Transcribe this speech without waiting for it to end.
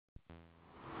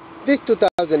This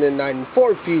 2009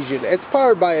 Ford Fusion, it's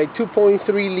powered by a 2.3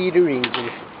 liter engine.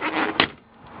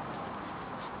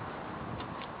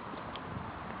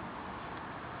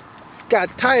 Got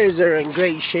tires that are in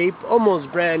great shape,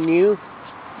 almost brand new.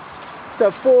 It's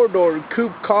a 4-door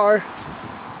coupe car.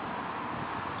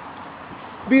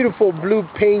 Beautiful blue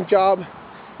paint job.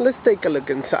 Let's take a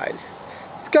look inside.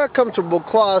 It's got comfortable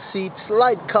cloth seats,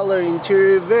 light color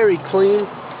interior, very clean.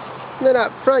 And then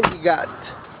up front you got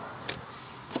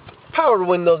power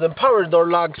windows and power door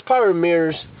locks, power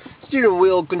mirrors, steering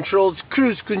wheel controls,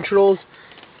 cruise controls,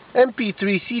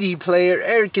 MP3 CD player,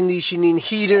 air conditioning,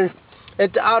 heater.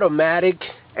 It's automatic,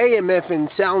 AM/FM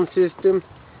sound system,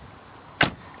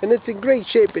 and it's in great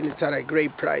shape and it's at a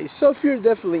great price. So if you're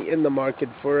definitely in the market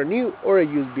for a new or a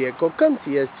used vehicle, come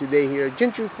see us today here at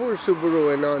Gentry for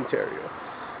Subaru in Ontario.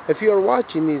 If you are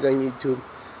watching these on YouTube,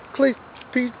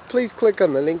 please click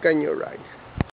on the link on your right.